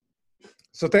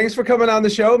So thanks for coming on the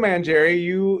show, man, Jerry.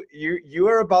 You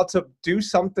are about to do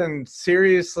something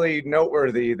seriously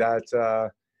noteworthy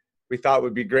that we thought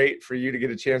would be great for you to get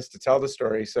a chance to tell the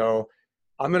story. So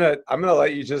I'm gonna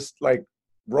let you just like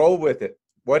roll with it.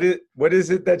 What is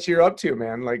it that you're up to,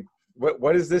 man? Like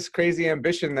what is this crazy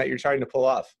ambition that you're trying to pull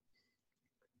off?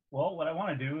 Well, what I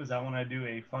want to do is I want to do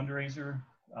a fundraiser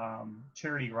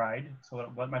charity ride. So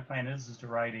what my plan is to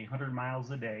ride 100 miles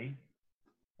a day.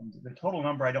 And the total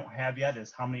number I don't have yet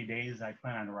is how many days I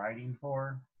plan on riding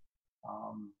for.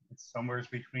 It's somewhere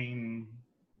between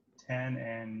 10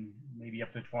 and maybe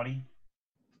up to 20.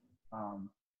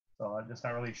 Um, so I'm just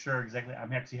not really sure exactly.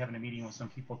 I'm actually having a meeting with some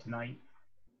people tonight,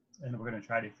 and we're going to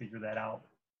try to figure that out.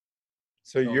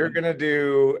 So So you're gonna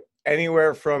do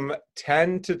anywhere from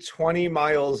 10 to 20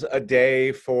 miles a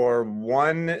day for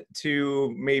one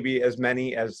to maybe as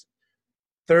many as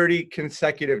 30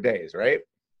 consecutive days, right?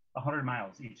 100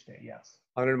 miles each day, yes.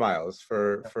 100 miles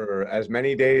Yep. for as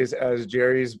many days as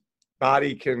Jerry's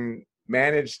body can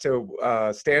manage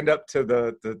to stand up to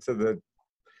the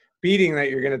beating that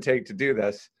you're going to take to do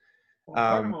this. Well,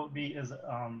 part of Um, it will be is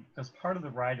because part of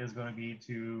the ride is going to be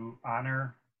to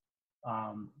honor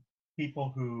um, people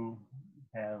who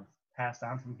have passed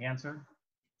on from cancer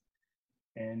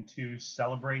and to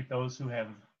celebrate those who have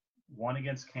won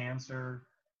against cancer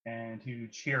and to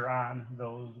cheer on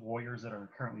those warriors that are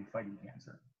currently fighting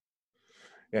cancer.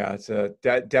 yeah, it's a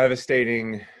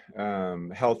devastating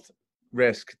health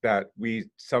risk that we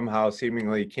somehow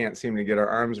seemingly can't seem to get our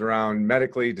arms around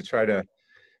medically to try to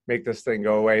make this thing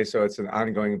go away. So it's an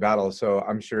ongoing battle. So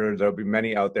I'm sure there'll be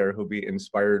many out there who'll be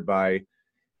inspired by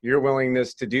your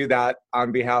willingness to do that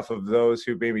on behalf of those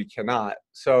who maybe cannot.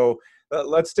 So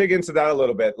let's dig into that a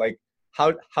little bit. Like,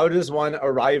 how does one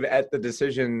arrive at the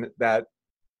decision that,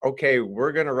 okay,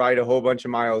 we're going to ride a whole bunch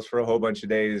of miles for a whole bunch of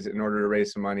days in order to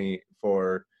raise some money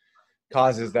for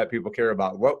causes that people care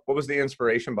about? What was the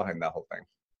inspiration behind that whole thing?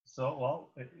 So, well,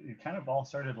 it kind of all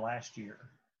started last year.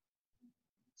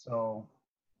 So,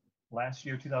 last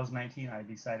year, 2019, I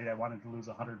decided I wanted to lose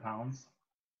 100 pounds.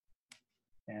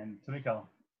 And to make a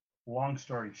long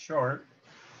story short,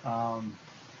 um,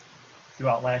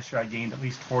 throughout last year, I gained at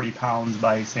least 40 pounds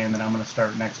by saying that I'm going to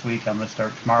start next week. I'm going to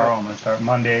start tomorrow. I'm going to start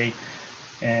Monday.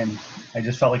 And I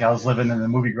just felt like I was living in the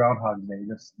movie Groundhog Day,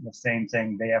 just the same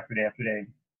thing day after day after day.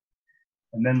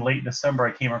 And then late December,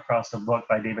 I came across a book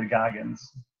by David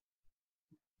Goggins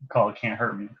called Can't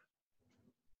Hurt Me.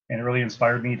 And it really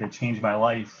inspired me to change my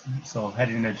life. So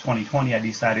heading into 2020, I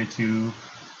decided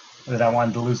that I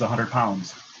wanted to lose 100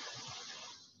 pounds.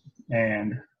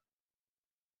 And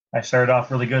I started off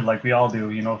really good, like we all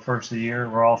do. You know, first of the year,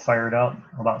 we're all fired up.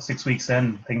 About 6 weeks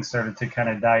in, things started to kind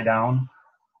of die down.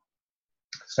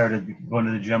 Started going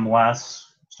to the gym less.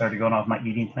 Started going off my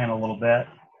eating plan a little bit.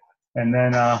 And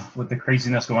then with the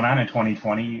craziness going on in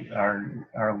 2020, our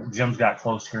gyms got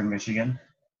closed here in Michigan.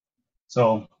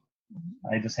 So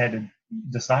I just had to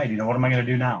decide, what am I going to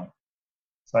do now?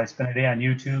 So I spent a day on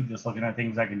YouTube just looking at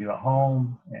things I can do at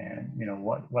home and,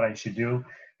 what I should do.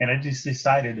 And I just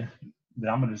decided that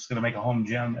I'm just going to make a home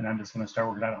gym and I'm just going to start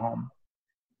working out at home.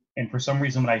 And for some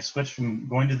reason, when I switched from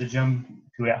going to the gym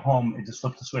to at home, it just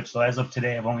flipped the switch. So as of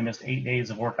today, I've only missed 8 days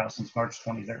of workout since March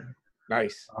 23rd.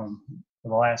 Nice. For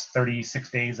the last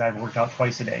 36 days, I've worked out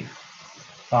twice a day.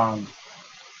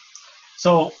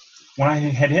 So when I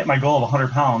had hit my goal of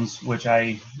 100 pounds, which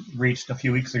I reached a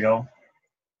few weeks ago,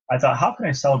 I thought, how can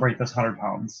I celebrate this 100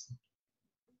 pounds?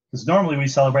 Because normally we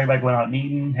celebrate by going out and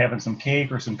eating, having some cake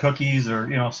or some cookies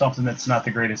or, something that's not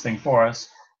the greatest thing for us.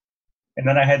 And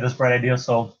then I had this bright idea.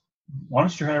 So why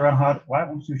don't you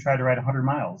try to ride 100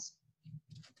 miles?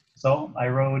 So I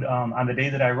rode on the day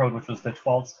that I rode, which was the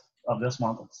 12th of this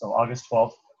month, so August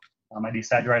 12th. I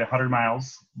decided to ride 100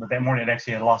 miles, but that morning I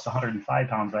actually had lost 105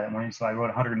 pounds that morning, so I rode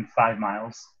 105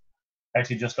 miles,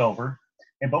 actually just over.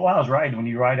 But while I was riding, when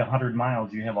you ride 100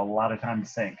 miles, you have a lot of time to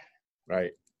think.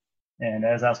 Right. And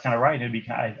as I was kind of riding,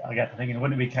 I got to thinking,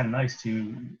 wouldn't it be kind of nice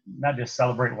to not just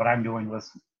celebrate what I'm doing with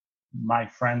my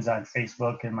friends on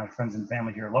Facebook and my friends and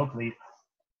family here locally,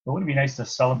 but wouldn't it be nice to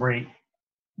celebrate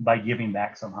by giving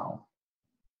back somehow?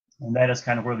 And that is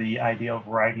kind of where the idea of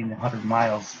riding 100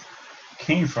 miles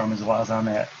came from, as well as on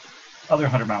that other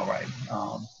 100-mile ride.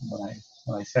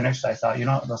 When I finished, I thought,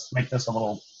 let's make this a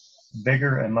little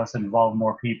bigger and let's involve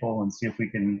more people and see if we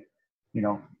can,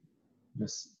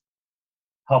 just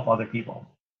help other people.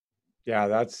 Yeah,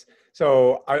 that's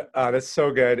so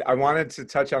good. I wanted to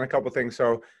touch on a couple things.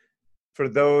 So for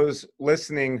those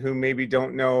listening who maybe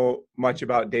don't know much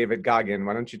about David Goggin,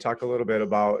 why don't you talk a little bit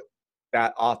about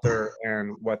that author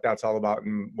and what that's all about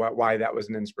and why that was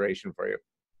an inspiration for you?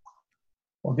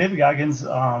 Well, David Goggins,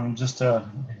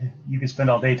 you could spend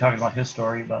all day talking about his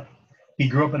story, but he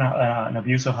grew up in an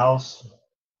abusive house,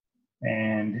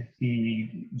 and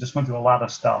he just went through a lot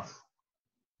of stuff.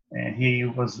 And he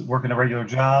was working a regular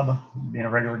job, being a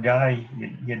regular guy.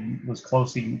 Was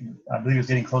close. I believe he was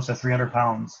getting close to 300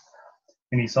 pounds.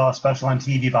 And he saw a special on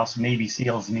TV about some Navy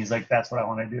SEALs, and he's like, "That's what I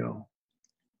want to do."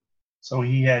 So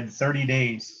he had 30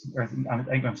 days, or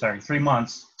I'm sorry, 3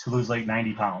 months to lose like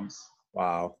 90 pounds.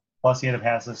 Wow. Plus, he had to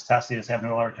pass this test. He was having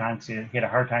a hard time. So he had a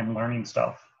hard time learning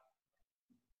stuff.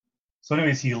 So,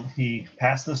 anyways, he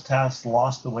passed this test,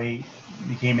 lost the weight,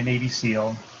 became a Navy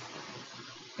SEAL,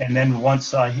 and then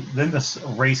then this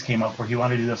race came up where he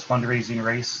wanted to do this fundraising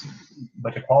race,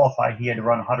 but to qualify, he had to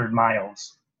run 100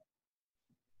 miles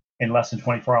in less than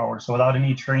 24 hours. So, without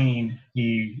any training,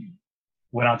 he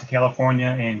went out to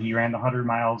California and he ran the 100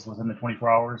 miles within the 24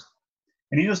 hours.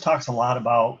 And he just talks a lot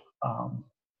about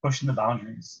pushing the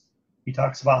boundaries. He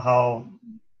talks about how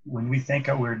when we think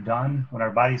that we're done, when our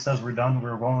body says we're done,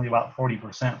 we're only about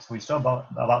 40%. So we still have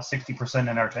about 60%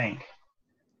 in our tank.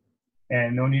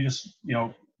 And when you just,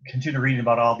 continue reading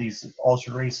about all these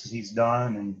ultra races he's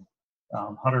done and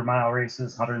 100-mile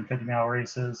races, 150-mile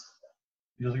races,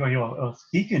 you just go, if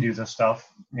he can do this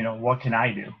stuff, what can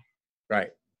I do? Right.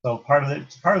 So part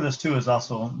of this too is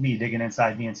also me digging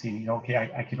inside me and seeing,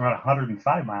 okay, I can run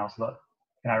 105 miles, but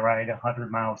can I ride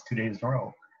 100 miles 2 days in a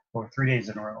row, or 3 days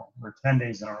in a row, or 10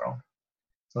 days in a row?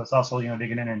 So it's also,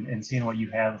 digging in and seeing what you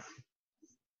have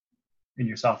in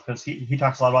yourself, because he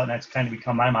talks a lot about, and that's kind of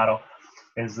become my motto,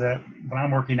 is that when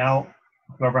I'm working out,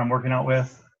 whoever I'm working out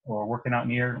with or working out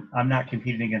near, I'm not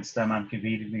competing against them. I'm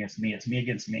competing against me. It's me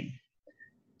against me.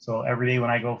 So every day when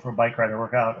I go for a bike ride or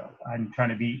work out, I'm trying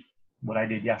to beat what I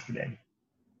did yesterday.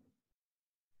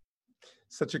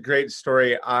 Such a great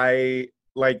story. I,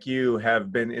 like you,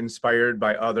 have been inspired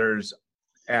by others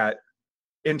at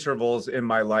intervals in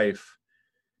my life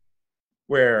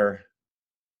where,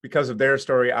 because of their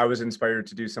story, I was inspired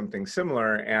to do something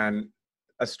similar. And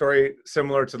a story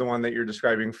similar to the one that you're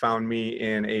describing found me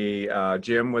in a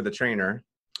gym with a trainer.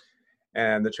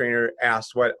 And the trainer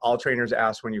asked what all trainers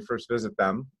ask when you first visit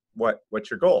them,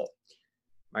 what's your goal?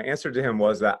 My answer to him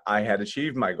was that I had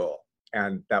achieved my goal.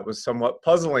 And that was somewhat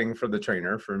puzzling for the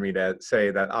trainer, for me to say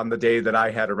that on the day that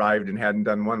I had arrived and hadn't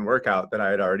done one workout, that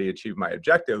I had already achieved my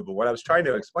objective. But what I was trying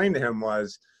to explain to him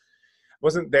was, I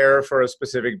wasn't there for a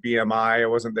specific BMI. I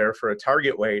wasn't there for a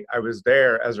target weight. I was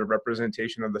there as a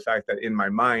representation of the fact that in my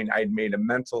mind, I'd made a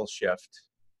mental shift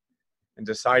and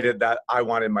decided that I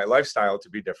wanted my lifestyle to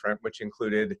be different, which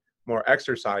included more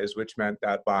exercise, which meant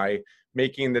that by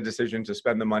making the decision to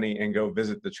spend the money and go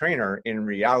visit the trainer, in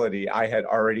reality, I had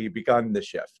already begun the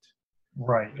shift.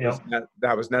 Right. Yep.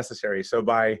 That was necessary. So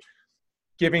by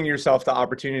giving yourself the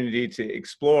opportunity to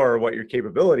explore what your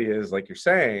capability is, like you're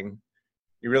saying,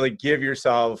 you really give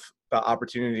yourself the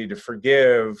opportunity to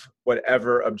forgive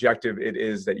whatever objective it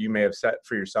is that you may have set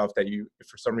for yourself that you,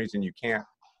 for some reason, you can't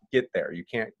get there. You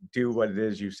can't do what it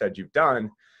is you said you've done.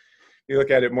 You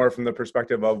look at it more from the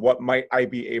perspective of what might I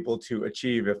be able to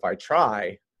achieve if I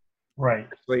try. Right.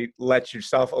 Actually let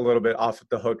yourself a little bit off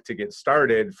the hook to get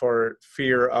started for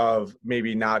fear of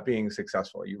maybe not being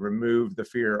successful. You remove the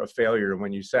fear of failure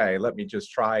when you say, let me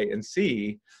just try and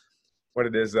see what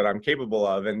it is that I'm capable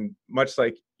of. And much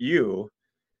like you,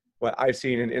 what I've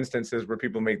seen in instances where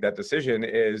people make that decision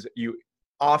is you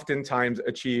oftentimes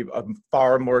achieve a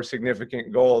far more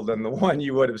significant goal than the one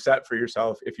you would have set for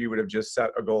yourself if you would have just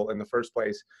set a goal in the first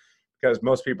place, because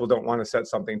most people don't want to set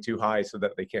something too high so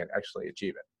that they can't actually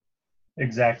achieve it.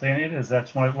 Exactly. And it is,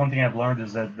 that's one thing I've learned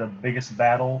is that the biggest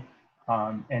battle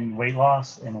in weight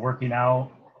loss and working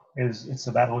out is it's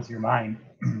a battle with your mind.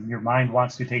 Your mind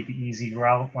wants to take the easy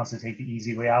route, wants to take the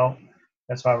easy way out.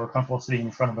 That's why we're comfortable sitting in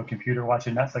front of a computer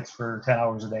watching Netflix for 10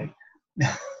 hours a day,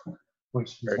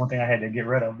 which is one thing I had to get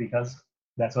rid of because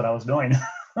that's what I was doing.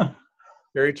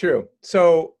 Very true.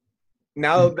 So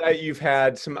now that you've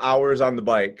had some hours on the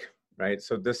bike, right?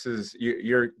 So this is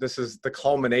this is the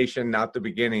culmination, not the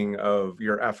beginning of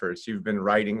your efforts. You've been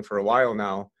riding for a while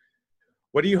now.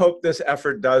 What do you hope this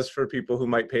effort does for people who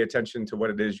might pay attention to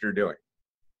what it is you're doing?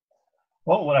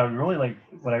 Well, what I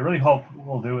really hope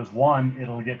will do is, one,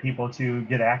 it'll get people to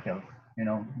get active,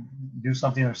 do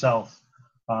something themselves.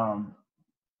 Like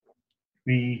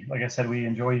I said, we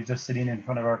enjoy just sitting in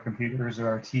front of our computers or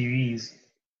our TVs,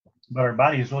 but our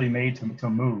body is really made to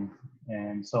move.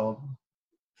 And so,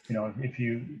 if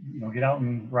you get out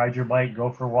and ride your bike,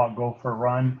 go for a walk, go for a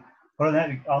run, but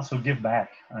then also give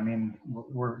back. I mean,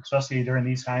 we're especially during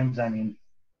these times. I mean,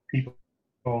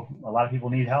 a lot of people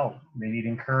need help. They need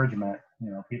encouragement.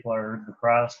 People are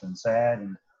depressed and sad,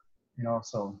 and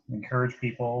So encourage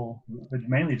people, but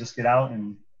mainly just get out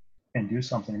and do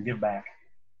something and give back.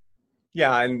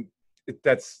 Yeah, and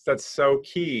that's so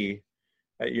key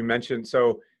that you mentioned.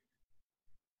 So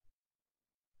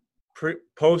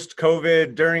post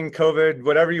COVID, during COVID,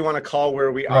 whatever you want to call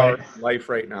where we are in life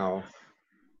right now,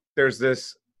 there's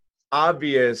this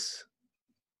obvious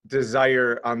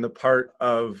desire on the part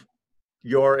of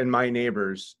your and my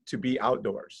neighbors to be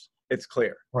outdoors. It's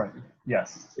clear. Right.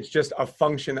 Yes. It's just a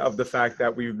function of the fact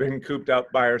that we've been cooped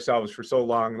up by ourselves for so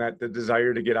long that the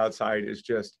desire to get outside is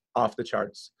just off the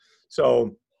charts.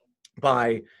 So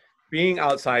by being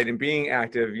outside and being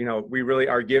active, we really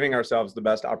are giving ourselves the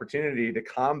best opportunity to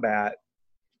combat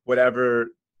whatever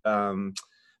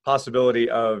possibility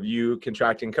of you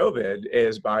contracting COVID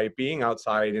is by being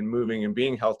outside and moving and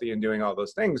being healthy and doing all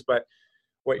those things. But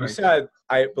what you said,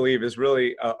 I believe, is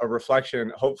really a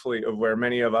reflection, hopefully, of where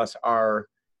many of us are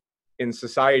in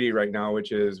society right now,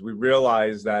 which is we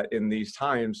realize that in these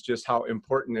times, just how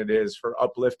important it is for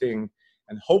uplifting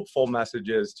and hopeful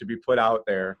messages to be put out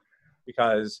there.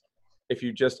 Because if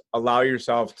you just allow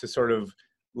yourself to sort of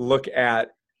look at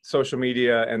social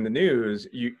media and the news,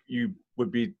 you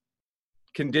would be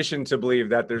conditioned to believe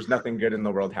that there's nothing good in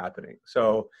the world happening.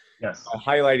 So yes.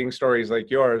 Highlighting stories like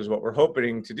yours, what we're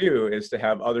hoping to do is to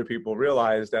have other people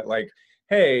realize that, like,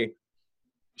 hey,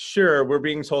 sure, we're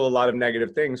being told a lot of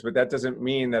negative things, but that doesn't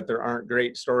mean that there aren't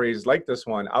great stories like this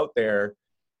one out there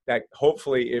that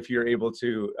hopefully, if you're able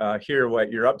to hear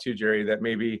what you're up to, Jerry, that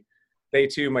maybe they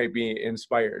too might be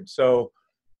inspired. So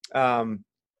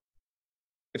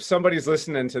if somebody's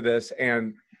listening to this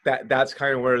and that's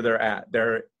kind of where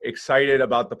they're excited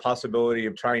about the possibility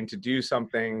of trying to do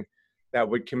something that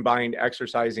would combine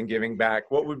exercise and giving back,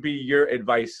 what would be your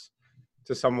advice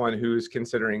to someone who's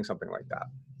considering something like that?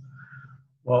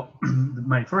 Well,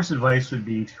 my first advice would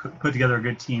be to put together a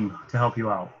good team to help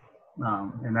you out.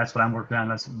 And that's what I'm working on.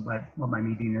 That's what my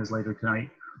meeting is later tonight.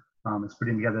 Is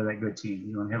putting together that good team.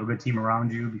 You want to have a good team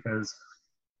around you, because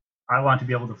I want to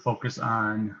be able to focus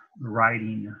on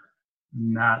writing,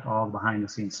 not all the behind the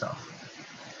scenes stuff.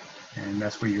 And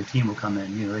that's where your team will come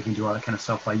in. They can do all that kind of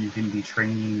stuff, like you can be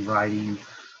training, writing.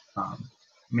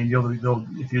 You'll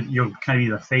kind of be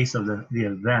the face of the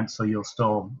event, so you'll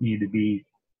still need to be,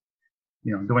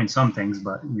 doing some things,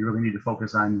 but you really need to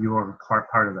focus on your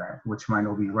part of that, which mine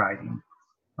will be writing.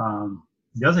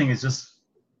 The other thing is just,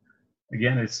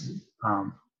 again, it's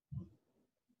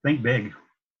think big.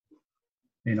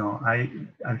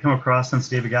 I've come across, since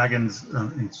David Goggins,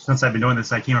 since I've been doing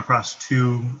this, I came across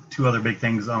two other big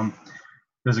things.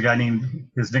 There's a guy named,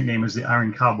 his nickname is the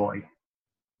Iron Cowboy,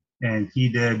 and he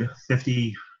did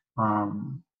 50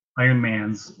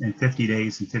 Ironmans in 50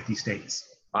 days in 50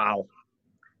 states. Wow.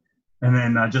 And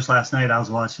then just last night I was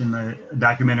watching a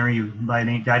documentary by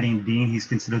a guy named Dean. He's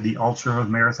considered the ultra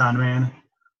marathon man,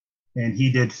 and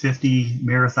he did 50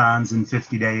 marathons in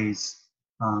 50 days.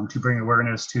 To bring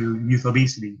awareness to youth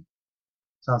obesity.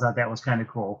 So I thought that was kind of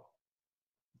cool.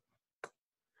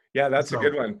 Yeah, that's a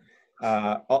good one.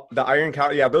 The Iron Cow,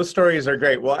 yeah, those stories are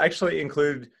great. We'll actually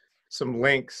include some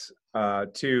links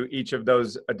to each of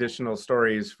those additional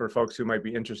stories for folks who might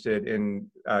be interested in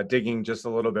digging just a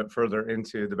little bit further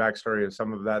into the backstory of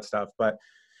some of that stuff. But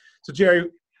so,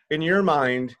 Jerry, in your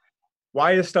mind,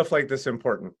 why is stuff like this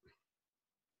important?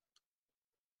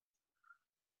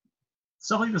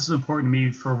 Stuff like this is important to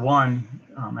me. For one,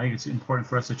 I think it's important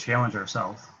for us to challenge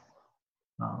ourselves.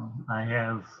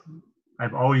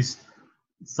 I've always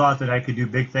thought that I could do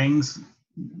big things,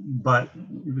 but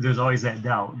there's always that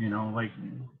doubt, like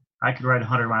I could ride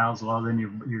 100 miles. Well, then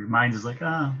your mind is like,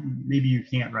 maybe you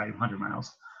can't ride 100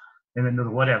 miles. And then the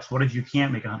what ifs. What if you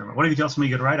can't make 100 miles? What if you tell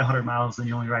somebody you could ride 100 miles, then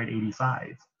you only ride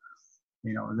 85?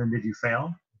 And then did you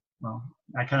fail? Well,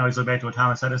 I kind of always look back to what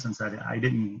Thomas Edison said. I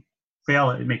didn't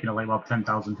fail at making a light bulb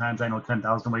 10,000 times. I know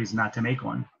 10,000 ways not to make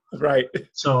one. Right.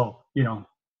 So,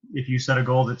 if you set a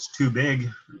goal that's too big,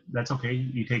 that's okay.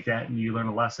 You take that and you learn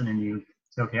a lesson and you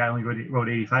say, okay, I only rode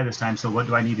 85 this time. So what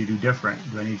do I need to do different?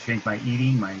 Do I need to change my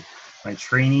eating, my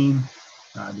training?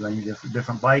 Do I need a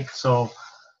different bike? So,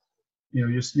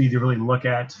 you just need to really look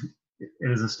at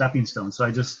it as a stepping stone. So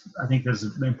I think it's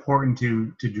important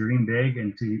to dream big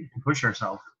and to push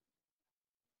ourselves.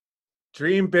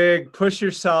 Dream big, push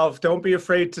yourself. Don't be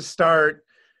afraid to start.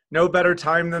 No better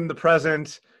time than the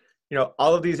present.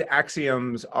 All of these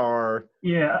axioms are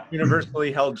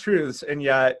universally held truths. And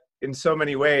yet, in so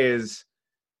many ways,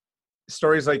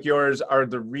 stories like yours are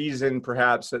the reason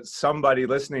perhaps that somebody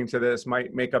listening to this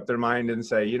might make up their mind and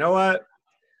say, you know what?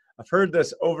 I've heard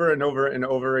this over and over and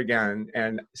over again,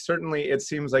 and certainly it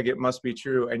seems like it must be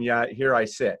true, and yet here I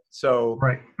sit. So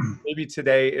Right. maybe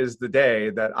today is the day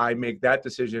that I make that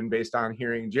decision based on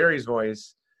hearing Jerry's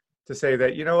voice to say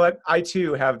that, you know what, I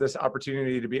too have this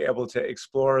opportunity to be able to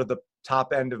explore the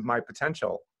top end of my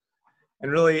potential.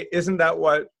 And really, isn't that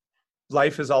what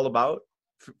life is all about?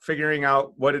 Figuring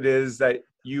out what it is that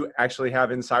you actually have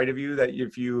inside of you, that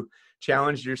if you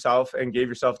challenged yourself and gave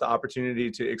yourself the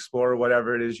opportunity to explore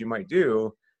whatever it is you might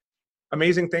do,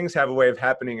 amazing things have a way of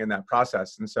happening in that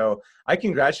process. And so I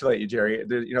congratulate you, Jerry.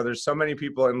 There's so many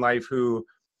people in life who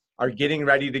are getting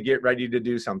ready to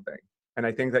do something. And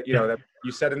I think that, that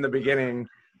you said in the beginning,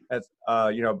 that's,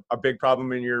 a big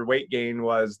problem in your weight gain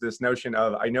was this notion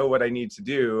of, I know what I need to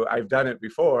do. I've done it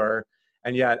before,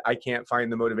 and yet I can't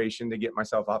find the motivation to get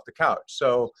myself off the couch.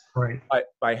 So Right.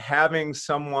 by having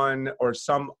someone or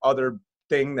some other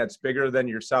thing that's bigger than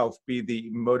yourself be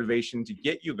the motivation to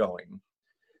get you going,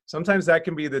 sometimes that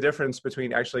can be the difference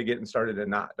between actually getting started and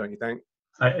not, don't you think?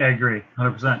 I agree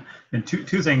 100%. And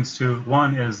two things too.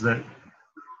 One is that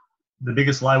the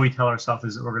biggest lie we tell ourselves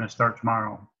is that we're going to start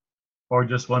tomorrow, or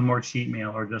just one more cheat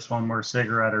meal, or just one more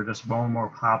cigarette, or just one more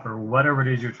pop, or whatever it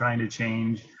is you're trying to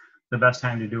change. The best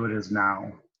time to do it is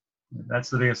now. That's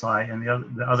the biggest lie. And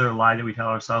the other lie that we tell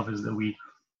ourselves is that we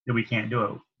can't do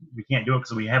it. We can't do it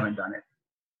because we haven't done it.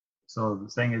 So the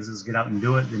thing is get out and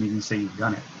do it, then you can say you've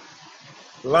done it.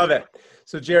 Love it.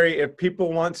 So Jerry, if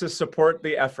people want to support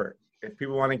the effort, if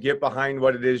people want to get behind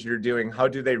what it is you're doing, how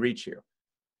do they reach you?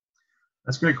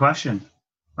 That's a great question.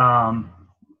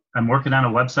 I'm working on a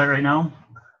website right now.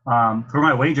 For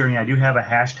my weight journey, I do have a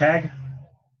hashtag.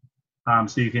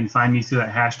 So you can find me through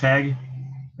that hashtag.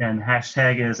 And the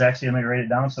hashtag is actually, let me write it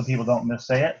down so people don't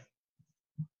missay it.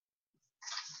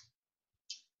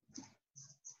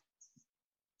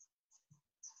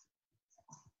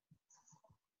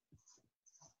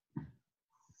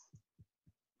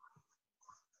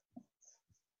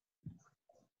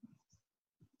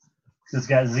 It's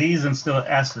got Z's and still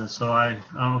S's. So I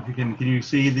don't know if you can you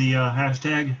see the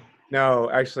hashtag?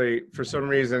 No, actually, for some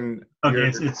reason.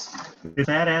 Okay, it's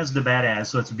Fat As the Badass.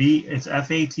 So it's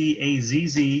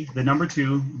FATAZZ, the number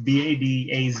 2,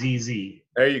 BADAZZ.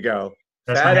 There you go.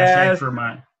 That's my hashtag for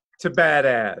my to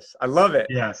badass. I love it.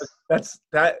 Yes.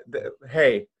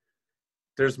 Hey,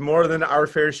 there's more than our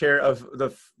fair share of the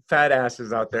fat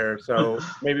asses out there. So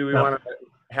maybe we want to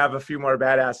have a few more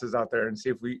badasses out there and see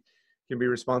if we can be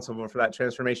responsible for that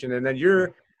transformation. And then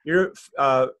you're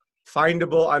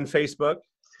findable on Facebook.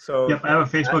 So yep, I have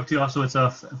a Facebook too. Also, it's a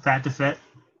Fat to Fit,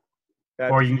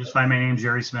 or you can just find my name,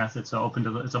 Jerry Smith. It's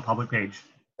it's a public page.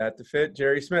 Fat to Fit,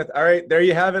 Jerry Smith. All right, there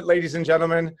you have it, ladies and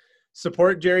gentlemen.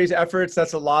 Support Jerry's efforts.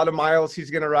 That's a lot of miles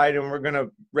he's going to ride, and we're going to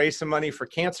raise some money for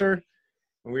cancer.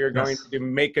 And we are going to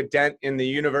make a dent in the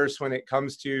universe when it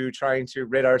comes to trying to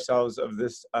rid ourselves of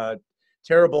this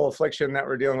terrible affliction that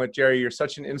we're dealing with. Jerry, you're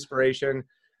such an inspiration.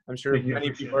 I'm sure many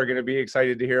people are going to be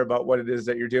excited to hear about what it is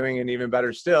that you're doing, and even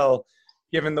better still,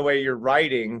 given the way you're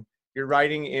writing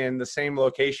in the same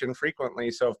location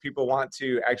frequently. So if people want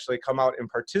to actually come out and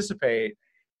participate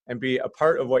and be a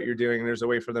part of what you're doing, there's a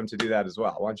way for them to do that as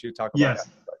well. Why don't you talk about that?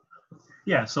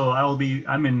 Yeah, so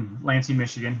I'm in Lansing,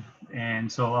 Michigan. And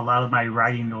so a lot of my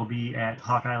riding will be at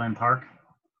Hawk Island Park,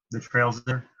 the trails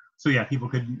there. So yeah,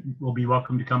 people will be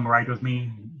welcome to come ride with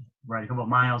me, ride a couple of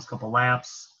miles, couple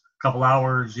laps, couple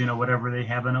hours, whatever they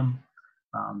have in them.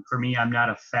 For me, I'm not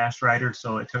a fast rider,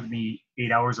 so it took me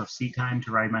 8 hours of seat time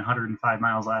to ride my 105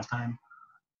 miles last time.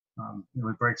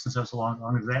 With breaks and stuff so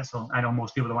long as that. So I know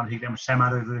most people don't want to take that much time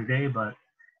out of their day, but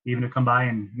even to come by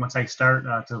and once I start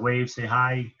to wave, say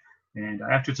hi. And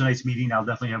after tonight's meeting, I'll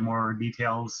definitely have more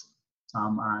details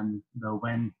on the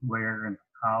when, where, and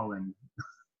how, and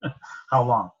how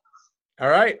long. All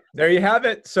right, there you have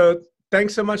it. So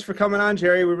thanks so much for coming on,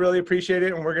 Jerry. We really appreciate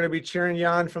it, and we're going to be cheering you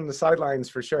on from the sidelines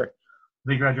for sure.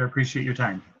 Thank you, Roger. I appreciate your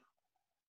time.